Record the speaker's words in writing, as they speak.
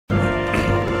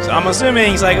So I'm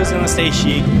assuming Saiko's gonna stay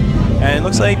Sheik, and it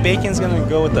looks like Bacon's gonna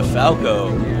go with the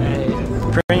Falco.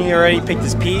 Prinny already picked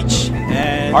his Peach,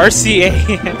 and RCA.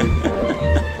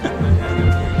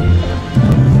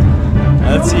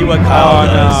 Let's see what Kyle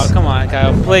does. No, come on,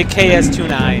 Kyle. Play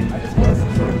KS29.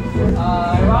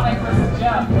 Ironic versus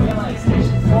Jeff, PLRAS3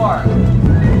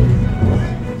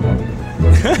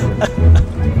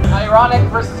 4. Ironic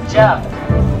versus Jeff.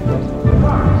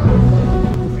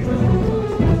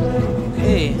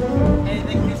 Hey. Hey,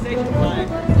 they can be station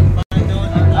 5.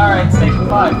 Alright, station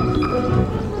 5.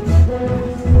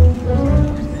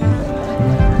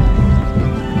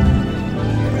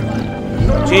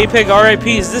 JPEG RIP.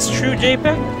 Is this true,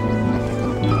 JPEG?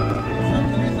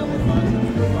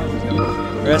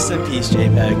 Rest in peace,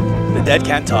 JPEG. The dead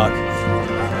can't talk.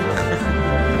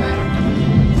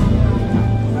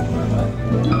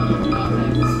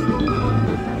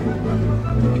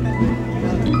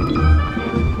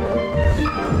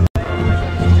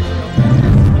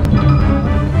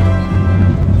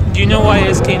 Do you know why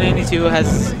SK92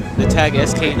 has the tag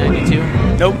SK92?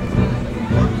 Nope.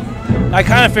 I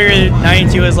kind of figured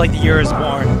 92 is like the year I was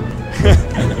born.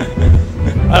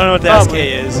 I don't know what the Probably.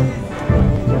 SK is.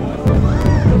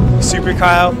 Super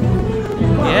Kyle.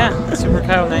 Yeah, Super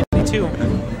Kyle 92.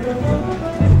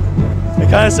 It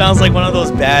kind of sounds like one of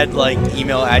those bad like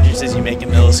email addresses you make in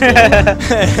middle school.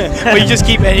 But you just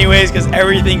keep anyways because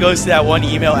everything goes to that one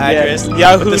email address.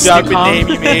 Yeah, with the stupid Yahoo.com. name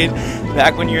you made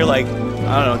back when you were like,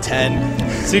 I don't know,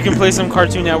 10. So you can play some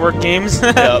Cartoon Network games.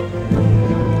 Yep.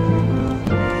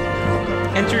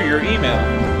 Enter your email.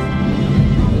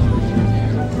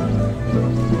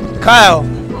 Kyle,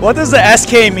 what does the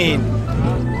SK mean?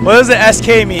 What does the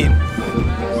SK mean?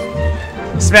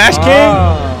 Smash King?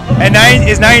 Oh. And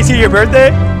is 92 your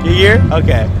birthday? Your year?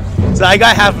 Okay. So I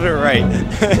got half of it right.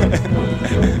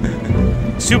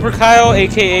 Super Kyle,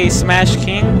 aka Smash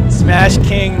King. Smash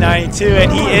King 92,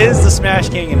 and he is the Smash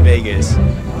King in Vegas.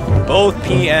 Both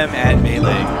PM and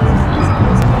Melee.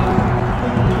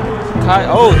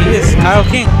 Oh, he is Kyle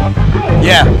King.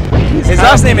 Yeah. His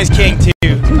last name is King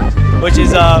too, which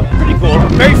is pretty cool.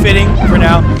 Very fitting for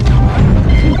now.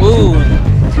 Ooh,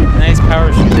 nice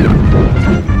power shoot.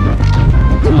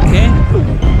 Okay.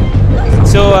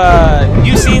 So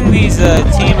you've seen these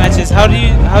team matches. How do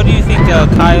you think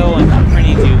Kyle and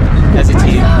Prinny do as a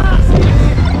team?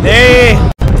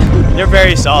 They're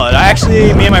very solid.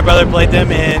 Me and my brother played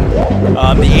them in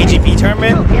the AGP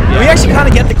tournament. We actually kind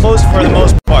of get the close for the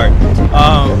most part.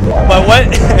 But what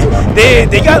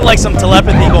they got like some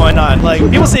telepathy going on. Like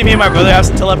people say me and my brother have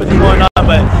some telepathy going on,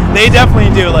 but they definitely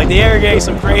do. Like they are getting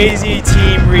some crazy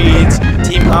team reads,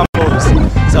 team combos.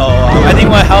 So I think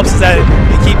what helps is that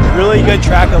they keep really good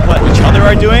track of what each other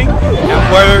are doing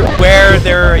and where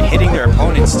they're hitting their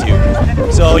opponents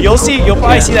to. So you'll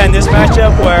probably see that in this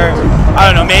matchup where I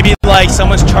don't know, maybe like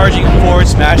someone's charging a forward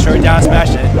smash or a down smash,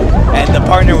 and the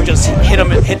partner will just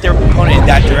hit their opponent in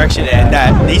that direction, and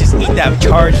they just eat that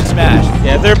charge and smash.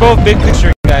 Yeah, they're both big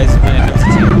picture guys when it comes to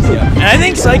teams. Yeah. And I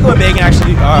think Saiko and Bacon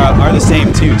actually are the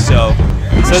same too. So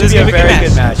this should be a very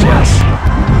good match. Yes.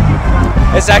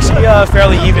 It's actually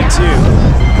fairly even too.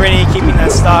 Prinny keeping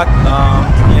that stock.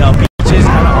 Peach is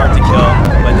kind of hard to kill,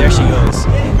 but there she goes.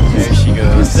 There she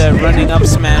goes. The running up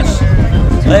smash.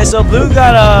 So blue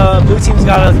team's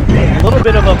got a little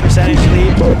bit of a percentage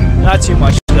lead, not too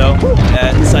much though.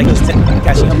 Saiko's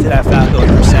catching up to that Falco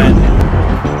percent.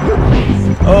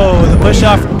 Oh, the push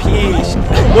off from Peach,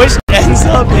 which ends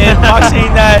up in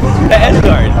boxing that edge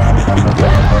guard.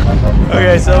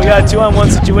 Okay, so we got a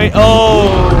 2-on-1 situation. Oh,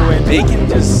 and Bacon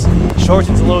just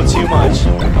shortens a little too much.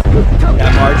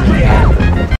 That margin.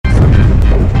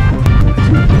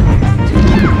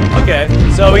 Okay,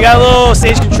 so we got a little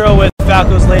stage control with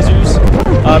Falco's lasers.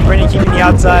 Prinny keeping the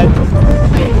outside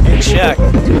in check. A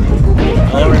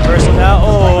little reversal now.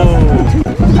 Oh,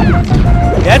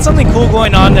 they had something cool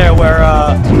going on there where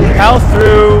Kyle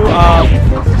threw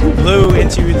blue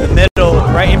into the middle,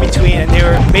 right in between, and they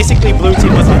were basically blue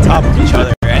team was on top of each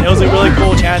other, and it was a really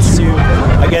cool chance to,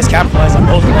 I guess, capitalize on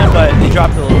both of them, but they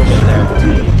dropped a little bit there.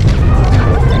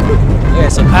 Okay,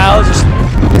 so Kyle just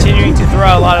continuing to throw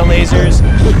out a lot of lasers.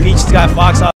 Peach's got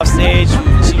Fox off stage.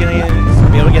 Is she gonna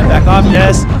be able to get back off?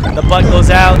 Yes. The butt goes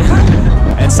out,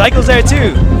 and Saiko's there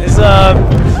too. It's a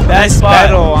bad spot.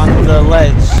 Battle on the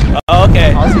ledge. Oh,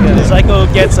 okay. Saiko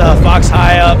gets Fox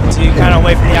high up to kind of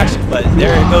away from the action, but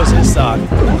there goes his stock.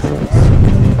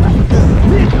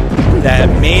 That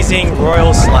amazing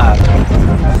royal slap.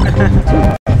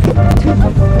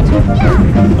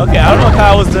 Okay, I don't know what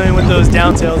Kyle was doing with those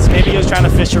down tilts. Maybe he was trying to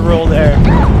fish a roll there.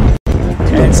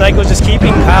 And Saiko's just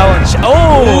keeping Kyle in.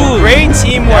 Oh, ooh, great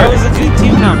teamwork. That was a good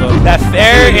team combo. That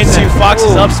fair there into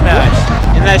Fox's up smash.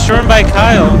 And that shortened by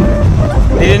Kyle.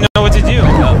 They didn't know what to do.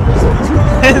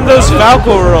 And those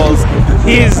Falco rolls,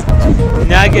 he's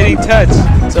not getting touched.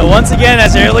 So once again,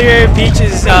 as earlier, Peach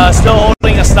is still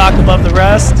holding a stock above the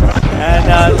rest,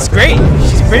 and it's great.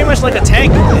 She's pretty much like a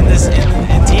tank in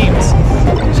teams.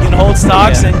 She can hold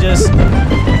stocks and just,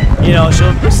 you know,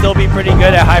 she'll still be pretty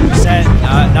good at high percent.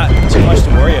 Not too much to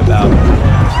worry about.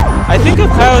 I think of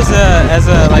Kyle as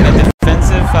a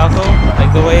defensive Falco,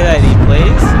 like the way that he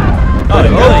plays. Oh,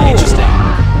 really interesting.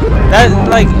 That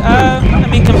I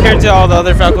mean, compared to all the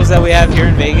other Falcos that we have here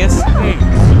in Vegas,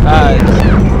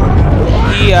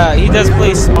 he does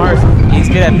play smart. He's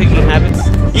good at picking habits.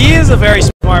 He is a very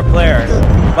smart player,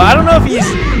 but I don't know if he's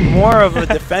more of a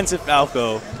defensive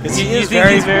Falco because he's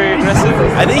very aggressive.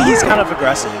 I think he's kind of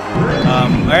aggressive,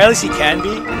 or at least he can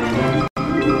be.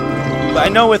 But I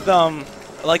know with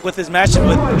like with his match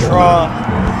with Traw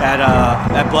at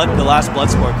the last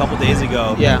Bloodsport a couple days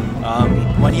ago. Yeah.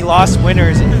 When he lost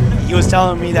winners, he was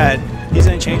telling me that he's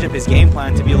going to change up his game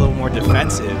plan to be a little more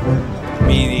defensive,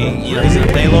 meaning, you know, he's going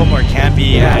to play a little more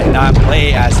campy and not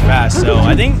play as fast. So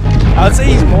I think I would say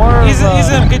he's more. He's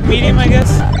a good medium, I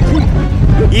guess.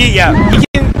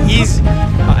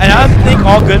 And I think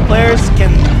all good players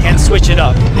can switch it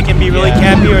up. They can be really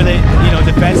campy, or they, you know,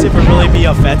 defensive, or really be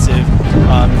offensive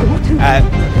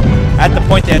at the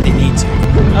point that they need to,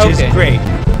 which is great.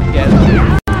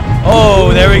 Yeah. Oh,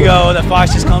 there we go. The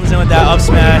Fox just comes in with that up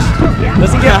smash.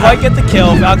 Doesn't quite get the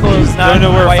kill. Falco is not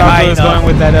quite high enough. Going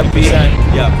with that up B.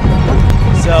 Yep.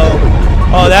 So,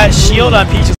 that shield on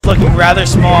Peach is looking rather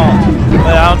small,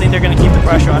 but I don't think they're going to keep the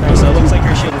pressure on her, so it looks like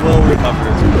her shield will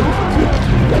recover.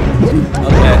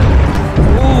 Okay.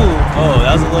 Ooh. Oh,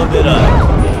 that was a little bit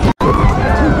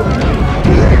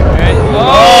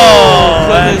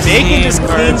Bacon just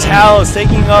cleans house,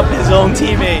 taking up his own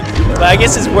teammate. But I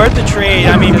guess it's worth the trade.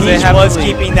 I mean, Peach was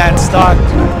keeping that stock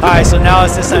high, so now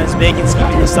it's this time Bacon's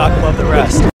keeping the stock above the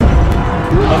rest.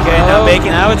 Okay, now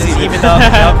Bacon is evened up.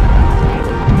 Yep.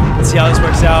 Let's see how this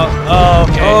works out. Oh,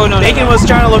 okay. Oh, no, Bacon was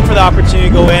trying to look for the opportunity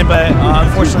to go in, but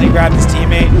unfortunately grabbed his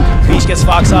teammate. Peach gets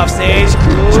Fox off stage.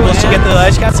 Will she get the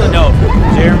edge cancel? No.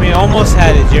 Jeremy almost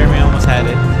had it.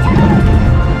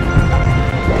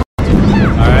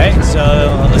 Alright,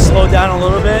 so let's slow down a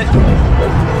little bit.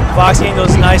 Fox getting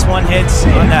those nice one hits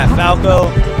on that Falco.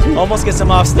 Almost gets him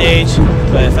off stage,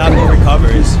 but Falco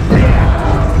recovers.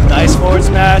 Nice forward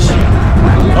smash.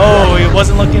 Oh, he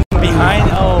wasn't looking behind.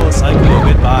 Oh, Saiko,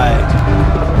 goodbye.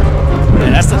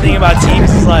 And that's the thing about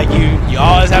teams, is like you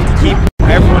always have to keep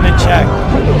everyone in check,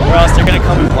 or else they're gonna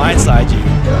come and blindside you.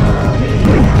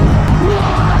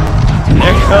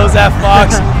 There goes that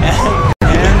Fox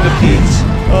and the Peach.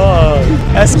 Oh,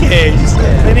 SK just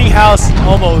cleaning house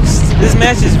almost. This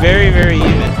match is very, very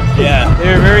even. Yeah.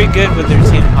 They're very good with their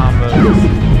team combos.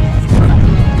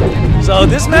 So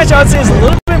this match, I would say, is a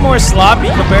little bit more sloppy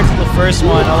compared to the first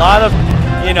one. A lot of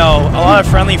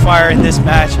friendly fire in this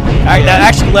match that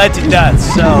actually led to death.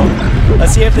 So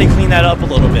let's see if they clean that up a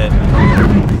little bit.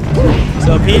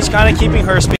 So Peach kind of keeping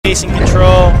her space in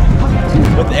control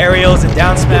with aerials and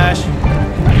down smash.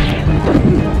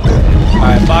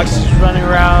 Alright, Fox is just running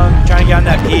around, trying to get on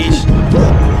that Peach.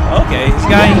 Okay, he's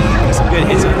got some good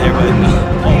hits in there, but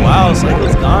oh wow,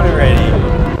 Saiko's gone already.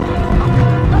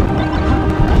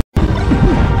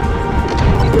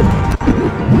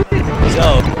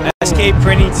 So, SK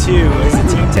Prinny 2 is the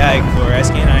team tag for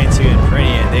SK92 and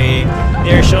Prinny, and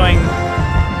they are showing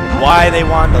why they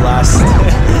won the last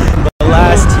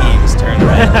team's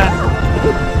tournament.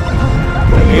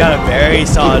 We got a very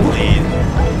solid lead.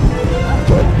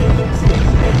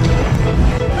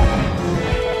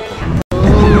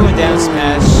 Down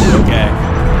smash. Okay.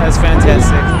 That's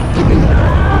fantastic.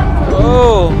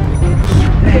 Oh,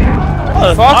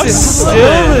 the Fox is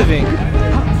still living.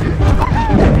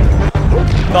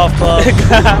 Golf club.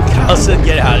 Kyle said,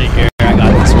 "Get out of here! I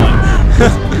got this one."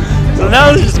 So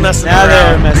now they're just messing around. Now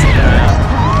they're messing around.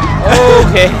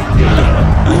 Okay.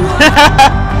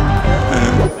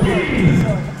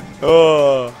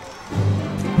 Oh.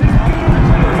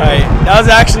 Alright, that was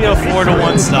actually a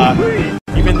 4-to-1 stock,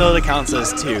 even though the count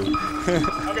says 2.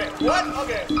 Okay, what?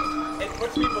 Okay. It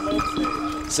puts me below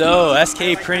stage. So,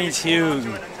 SK Prinny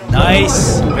 2,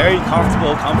 nice, very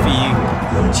comfortable, comfy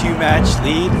 2-match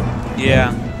lead.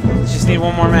 Yeah. Just need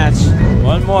one more match.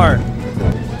 One more.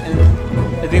 And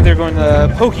I think they're going to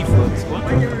Pokey Floats. What?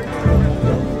 You're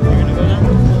gonna go now?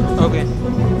 Okay.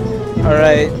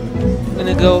 Alright. I'm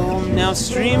gonna go home now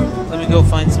stream. Let me go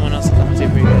find someone else to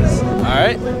commentate for you guys.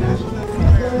 Alright.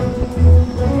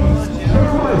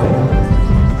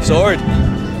 Sword.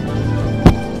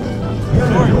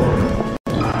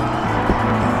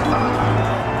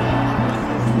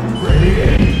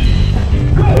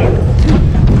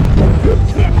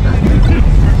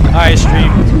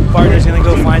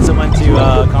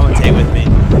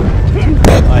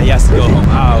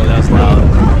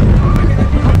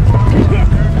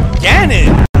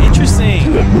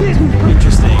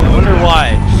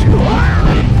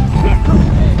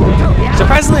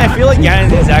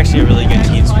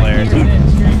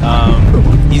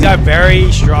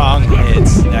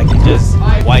 just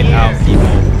wipe out people.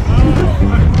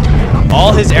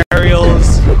 All his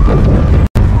aerials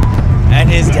and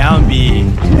his down B.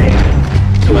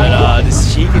 But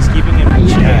this Sheik is keeping him in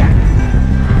check.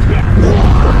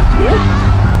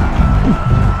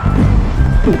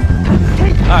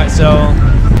 Alright, so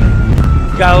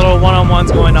got a little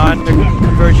one-on-ones going on. They're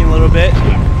converging a little bit.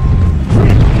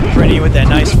 Prinny with that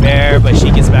nice fair, but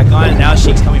Sheik gets back on, and now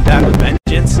Sheik's coming back with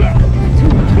vengeance.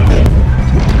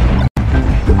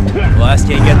 Will SK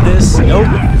get this? Nope.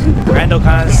 Randall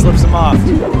kind of slips him off.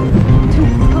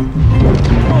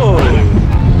 Oh.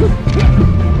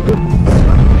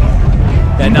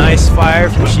 That nice fire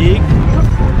from Sheik.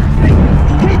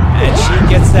 And Sheik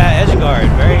gets that edge guard.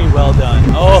 Very well done.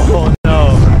 Oh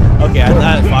no. Okay, I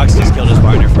thought Fox just killed his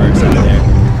partner first out there.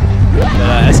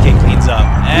 But SK cleans up.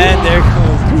 And there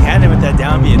goes Cannon with that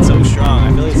down B. It's so strong.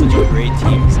 I feel like it's such a great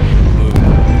team move.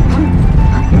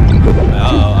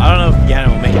 Uh-oh. I don't know if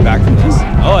Gannon will make it back from this.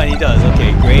 Oh, and he does.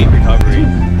 Okay, great recovery.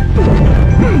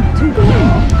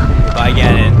 By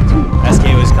Gannon.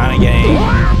 SK was kind of getting,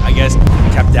 I guess,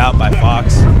 kept out by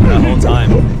Fox that whole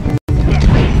time.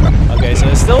 Okay, so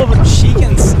it's still Sheik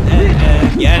and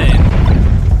Gannon.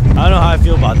 I don't know how I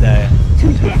feel about that.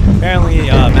 Apparently,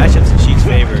 matchups in Sheik's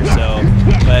favor, so,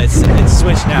 but it's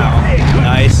switched now.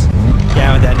 Nice.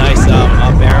 Gannon with that nice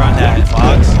up air on that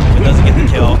Fox, but doesn't get the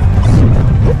kill.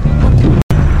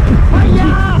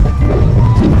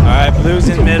 Alright, Blue's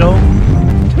in middle.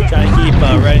 Trying to keep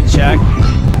Red in check.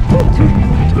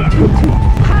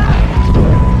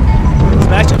 This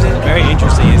matchup is very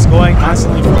interesting. It's going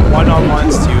constantly from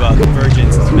one-on-ones to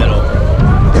convergence in the middle.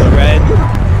 So Red,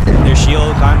 their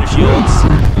shield, counter shields.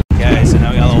 Okay, so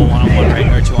now we got a little one-on-one right,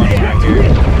 or two-on-one right here.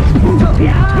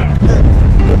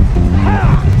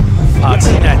 Fox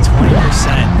in at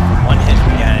 20%. One hit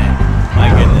from Gannon. My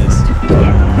goodness.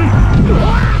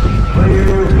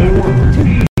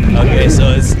 Okay, so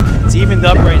it's evened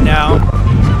up right now.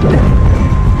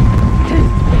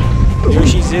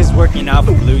 Yoshi's is working out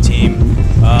for blue team.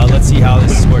 Let's see how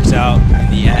this works out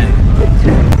in the end.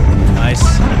 Nice.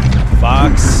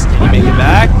 Fox, can he make it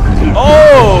back?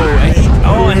 Oh,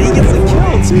 and he gets the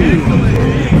kill too.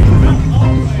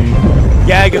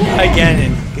 Yeah, goodbye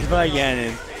Gannon. Goodbye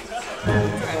Gannon.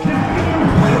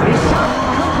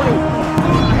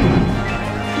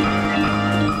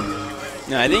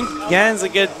 No, I think Gannon's a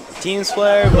good team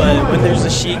player, but when there's a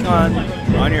Sheik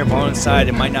on your opponent's side,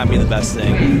 it might not be the best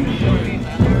thing.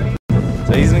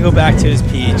 So he's gonna go back to his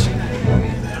Peach.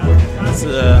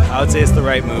 I would say it's the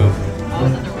right move.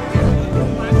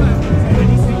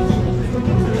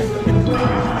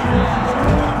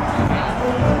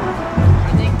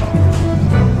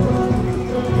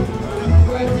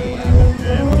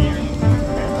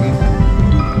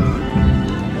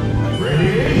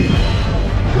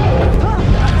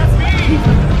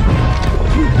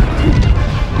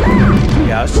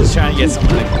 Yeah, I was just trying to get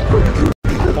someone to come through here.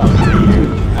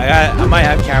 I might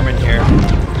have Cameron here.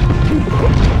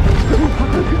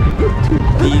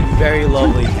 The very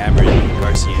lovely Cameron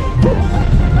Garcia.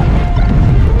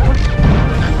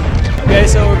 Okay,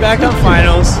 so we're back on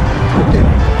finals.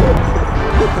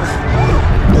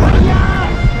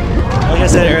 Like I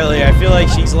said earlier, I feel like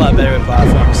Sheik's a lot better with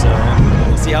platforms, so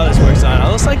we'll see how this works on.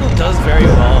 Although Saiko does very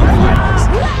well in finals.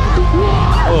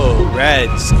 Oh, Red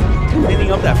just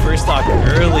cleaning up that first stock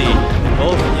early, and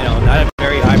both, you know, not a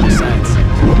very high percent.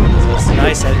 So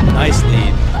it's a nice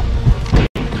lead.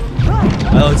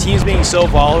 Although teams being so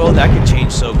volatile, that could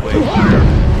change so quick.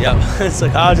 Yep, so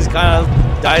Kyle just kind of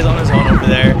dies on his own over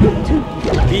there.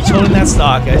 Peach holding that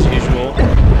stock as usual.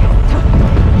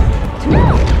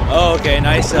 Oh, okay,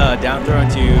 nice down throw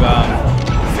into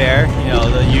fair. You know,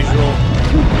 the usual.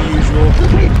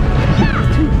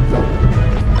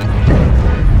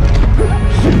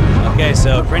 Okay,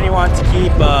 so Prinny wants to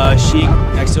keep Sheik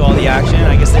next to all the action.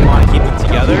 I guess they want to keep them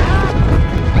together.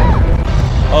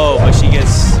 Oh, but she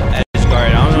gets edge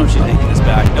guard. I don't know if she's taking this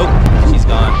back. Nope, she's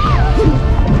gone.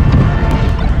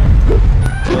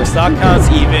 So the stock count's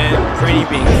even. Prinny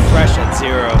being fresh at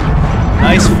 0.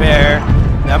 Nice fair.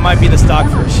 That might be the stock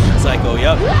for Saiko.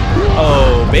 Yep.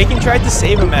 Oh, Bacon tried to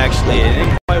save him actually. It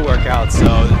didn't quite work out, so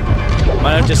it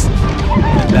might have just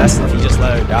been best if he just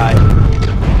let her die.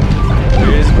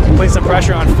 He's putting some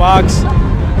pressure on Fox,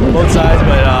 both sides,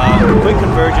 but quick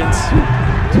convergence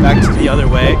back to the other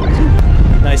way.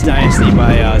 Nice dynasty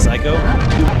by Saiko.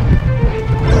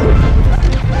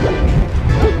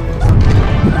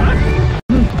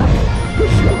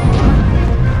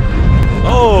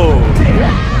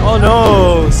 Oh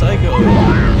no, Saiko.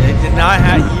 It did not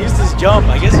have, he used his jump.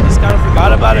 I guess he just kind of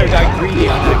forgot about it or got greedy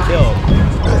on that kill.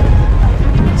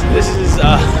 So this is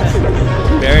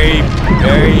very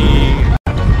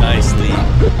Very nicely.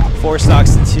 4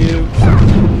 stocks to 2.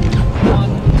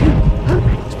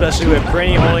 Especially with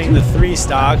Prinny holding the 3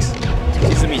 stocks.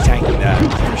 She's going to be tanking that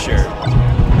for sure.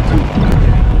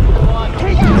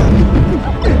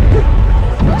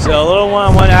 So a little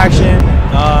one-on-one action.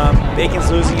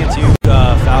 Bacon's losing it to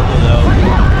Falco though,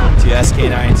 to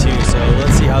SK92. So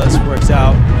let's see how this works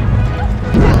out.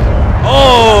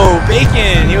 Oh,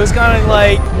 Bacon! He was kind of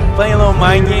like playing a little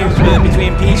mind games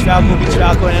between Peach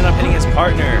Falco, and ended up hitting his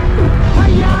partner.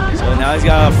 So now he's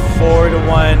got a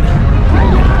 4-1.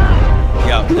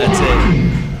 Yep, that's it.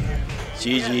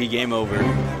 GG, game over.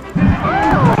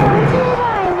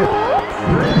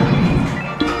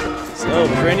 So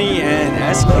Prinny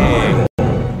and SK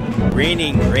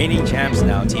reigning champs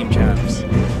now, team champs.